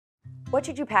What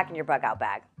should you pack in your bug out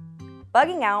bag?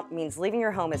 Bugging out means leaving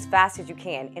your home as fast as you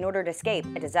can in order to escape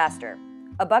a disaster.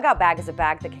 A bug out bag is a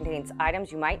bag that contains items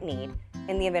you might need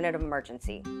in the event of an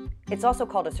emergency. It's also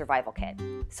called a survival kit.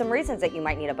 Some reasons that you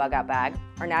might need a bug out bag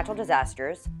are natural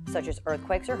disasters, such as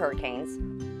earthquakes or hurricanes.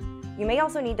 You may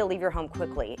also need to leave your home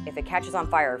quickly if it catches on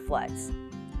fire or floods.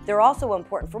 They're also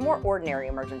important for more ordinary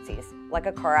emergencies, like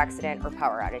a car accident or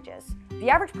power outages. The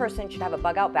average person should have a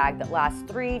bug out bag that lasts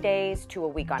 3 days to a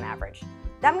week on average.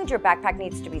 That means your backpack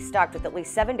needs to be stocked with at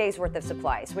least 7 days worth of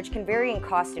supplies, which can vary in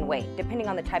cost and weight depending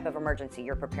on the type of emergency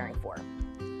you're preparing for.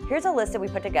 Here's a list that we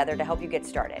put together to help you get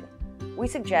started. We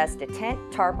suggest a tent,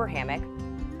 tarp, or hammock,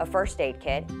 a first aid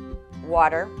kit,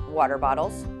 water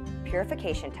bottles,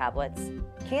 purification tablets,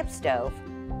 camp stove,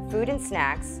 food and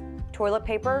snacks, toilet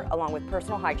paper along with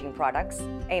personal hygiene products,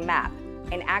 a map,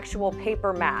 an actual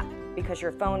paper map because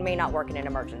your phone may not work in an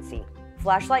emergency,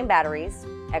 flashlight and batteries,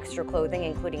 extra clothing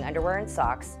including underwear and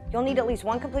socks. You'll need at least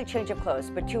 1 complete change of clothes,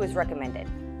 but 2 is recommended.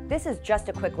 This is just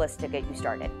a quick list to get you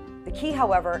started. The key,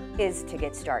 however, is to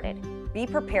get started. Be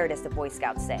prepared, as the Boy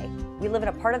Scouts say. We live in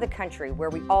a part of the country where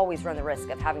we always run the risk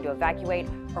of having to evacuate,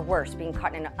 or worse, being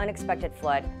caught in an unexpected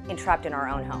flood and trapped in our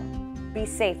own home. Be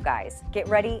safe, guys. Get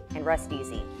ready and rest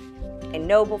easy. And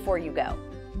know before you go.